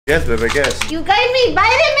Guess, baby, guess. You gave me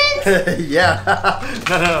vitamins? Yeah.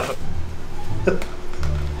 No.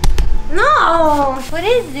 No. What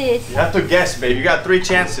is this? You have to guess, babe. You got 3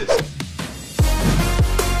 chances.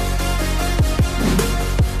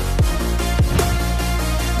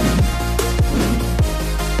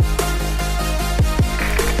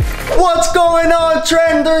 What's going on,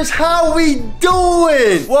 trenders? How we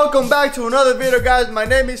doing? Welcome back to another video, guys. My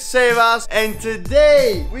name is Sebas, and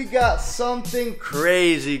today we got something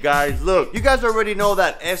crazy, guys. Look, you guys already know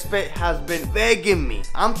that Espe has been begging me.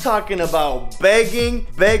 I'm talking about begging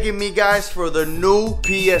me, guys, for the new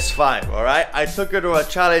PS5. All right, I took her to a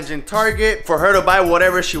challenge in Target for her to buy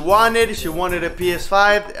whatever she wanted. She wanted a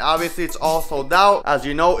PS5. Obviously, it's all sold out. As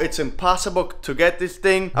you know, it's impossible to get this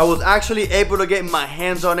thing. I was actually able to get my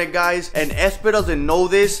hands on it, guys. And Espe doesn't know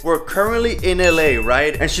this. We're currently in LA,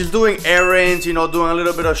 right? And she's doing errands, you know, doing a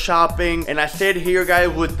little bit of shopping. And I stayed here, guys,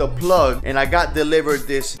 with the plug, and I got delivered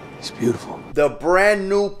this. It's beautiful. The brand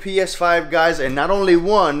new PS5, guys, and not only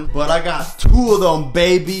one, but I got 2 of them,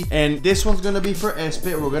 baby. And this one's gonna be for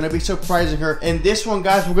Espe. We're gonna be surprising her. And this one,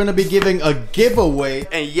 guys, we're gonna be giving a giveaway.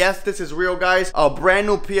 And yes, this is real, guys. A brand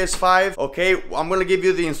new PS5. Okay, I'm gonna give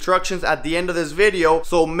you the instructions at the end of this video,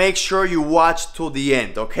 so make sure you watch till the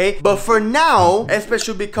end, okay? But for now, Espe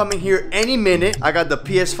should be coming here any minute. I got the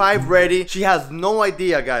PS5 ready. She has no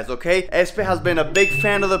idea, guys, okay? Espe has been a big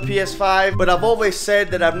fan of the PS5, but I've always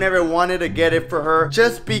said that I've never wanted to get it for her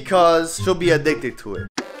just because she'll be addicted to it.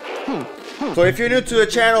 So if you're new to the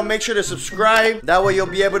channel, make sure to subscribe. That way you'll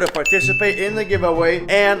be able to participate in the giveaway.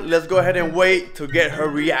 And let's go ahead and wait to get her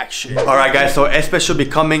reaction. Alright, guys, so Espe should be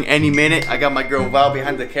coming any minute. I got my girl Val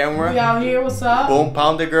behind the camera. We out here, what's up? Boom,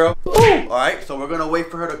 pound it, girl. Alright, so we're gonna wait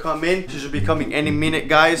for her to come in. She should be coming any minute,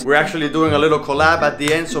 guys. We're actually doing a little collab at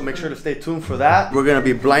the end, so make sure to stay tuned for that. We're gonna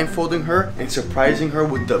be blindfolding her and surprising her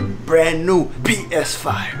with the brand new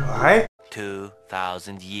PS5. Alright?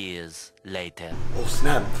 2,000 years later. Oh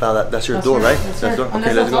snap, Val, that's your door, right? That's door.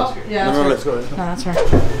 Okay, let's go. Yeah, no, let's go. No, that's her.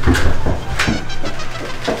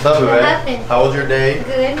 What's up, What babe? happened? How was your day?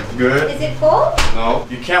 Good. Good? Is it cold? No.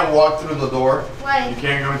 You can't walk through the door. Why? You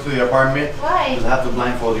can't go into the apartment. Why? I'll have to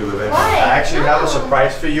blindfold you, baby. Why? I actually have a No.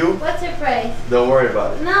 surprise for you. What surprise? Don't worry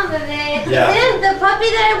about it. No, bebe. Yeah. Is it the puppy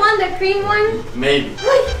that I won, the cream one? Maybe.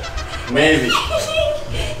 Maybe.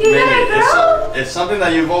 You got a girl? It's something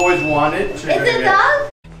that you've always wanted. It's a dog?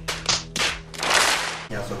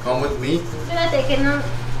 Yeah, so come with me. Espérate que no.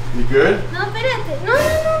 You good? No, espérate. No.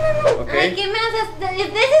 Okay. Like,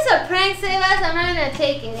 if this is a prank, Sebas, I'm not gonna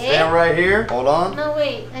take it, eh? Stand right here. Hold on. No,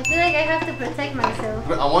 wait. I feel like I have to protect myself.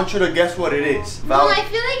 I want you to guess what it is. No, I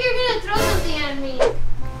feel like you're gonna throw something at me.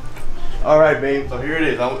 Alright, babe. So here it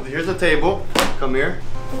is. Here's the table. Come here.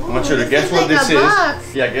 I want you to guess is what like this a is.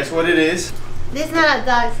 box. Yeah, guess what it is. This is not a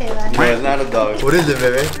dog, Sebas. No, it's not a dog. What is it,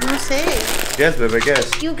 baby? No sé. Guess, baby,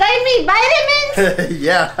 guess. You gave me vitamins?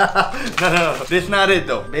 Yeah. No. This is not it,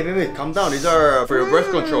 though. Baby, calm down. These are for your birth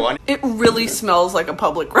control. I It really smells like a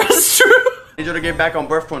public restroom. need you to get back on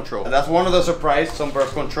birth control. That's one of the surprise, some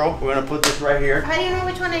birth control. We're gonna put this right here. How do you know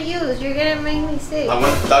which one to use? You're gonna make me sick. I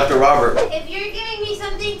went to Dr. Robert. If you're giving me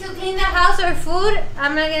something to clean the house or food,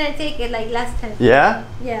 I'm not gonna take it like last time. Yeah?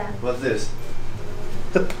 Yeah. What's this?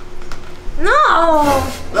 No!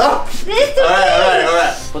 No! This is too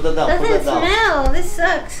Alright. Put that down. Put Doesn't that down. smell. This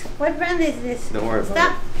sucks. What brand is this? Don't worry about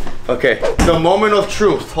Stop. it. Okay. The moment of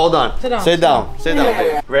truth. Hold on. Sit down. Sit down. Sit down.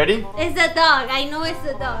 Babe. Ready? It's the dog. I know it's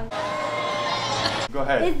the dog. Go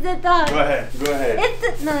ahead. It's the dog. Go ahead. Go ahead. It's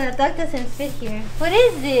the... No, the dog doesn't fit here. What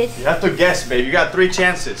is this? You have to guess, babe. You got 3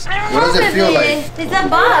 chances. I don't What know, does it feel baby. like? It's a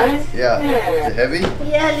box. Yeah. Is it heavy?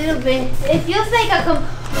 Yeah, a little bit. It feels like a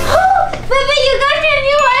Oh, baby, you got me a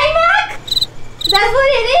new iMac? That's what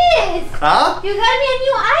it is. Huh? You got me a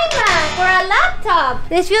new iMac for a laptop.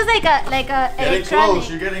 This feels like a Getting electronic. close.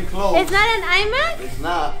 You're getting close. It's not an iMac? It's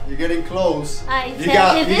not. You're getting close. If You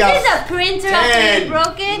got this is a printer after 10, it's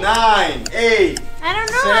broken, 9, 8, I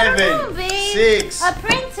don't know. I don't 7, know, babe. 6, a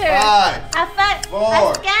printer, 5, a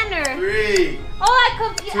 4, scanner, 3, a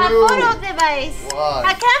 2, photo device, 1.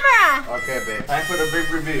 a camera. Okay, babe. Time for the big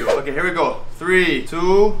reveal. Okay, here we go. 3,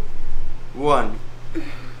 2, 1.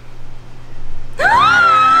 No!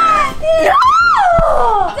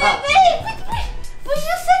 Baby, but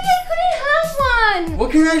you said I couldn't have one. What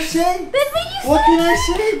can I say? Baby, you What said can I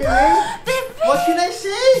say, babe? Baby, What can I say?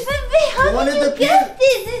 Baby, You how wanted did you the get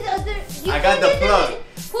this? I got the plug.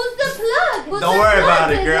 Who's the plug? Who's Don't the worry plug,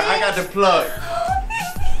 about it, girl. baby? I got the plug.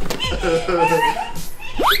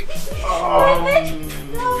 I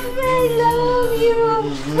love you.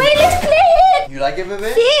 Wait, let's play it. You like it,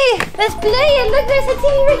 baby? See, let's play it. Look, there's a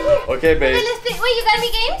TV right here. Okay, babe. Okay, let's play. Wait, you got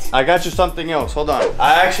any games? I got you something else. Hold on.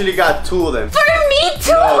 I actually got 2 of them. For me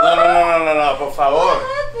too. No, por favor. What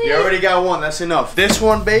happened? You already got 1. That's enough. This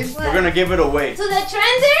one, babe, What? we're gonna give it away To the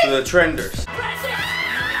trenders? to the trenders.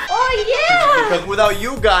 Oh yeah. Because without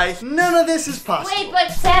you guys, none of this is possible. Wait, but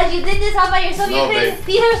Sal, you did this all by yourself. No,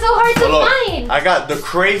 These are so hard to Look, find. I got the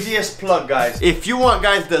craziest plug, guys. If you want,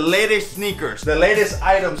 guys, the latest sneakers, the latest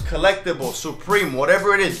items, collectibles, Supreme,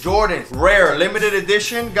 whatever it is, Jordans, rare, limited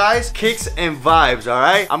edition, guys, Kicks and Vibes, all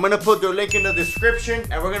right? I'm gonna put the link in the description,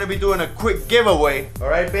 and we're gonna be doing a quick giveaway, all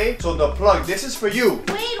right, babe? So the plug, this is for you.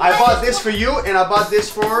 Wait, I what bought is- this for you, and I bought this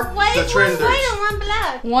for Why the is one trenders. white and one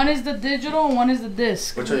black? One is the digital and one is the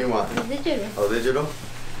disc. Which one you want? Digital. Oh, digital?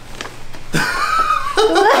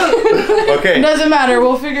 Okay. Doesn't matter,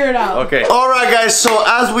 we'll figure it out. Okay. Alright, guys, so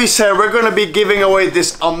as we said, we're gonna be giving away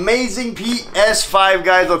this amazing PS5,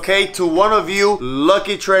 guys, okay, to one of you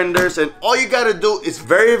lucky trenders. And all you gotta do is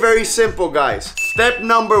very, very simple, guys. Step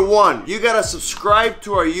number 1, you gotta subscribe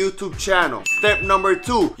to our YouTube channel. Step number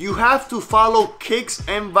 2, you have to follow Kicks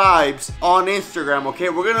and Vibes on Instagram, okay?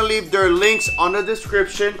 We're gonna leave their links on the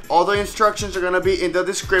description. All the instructions are gonna be in the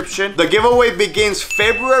description. The giveaway begins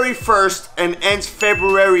February 1st and ends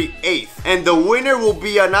February 8th. And the winner will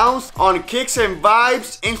be announced on Kicks and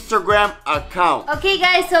Vibes Instagram account. Okay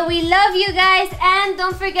guys, so we love you guys, and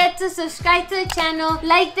don't forget to subscribe to the channel,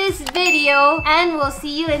 like this video, and we'll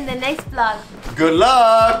see you in the next vlog. Good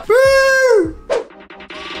luck! Woo!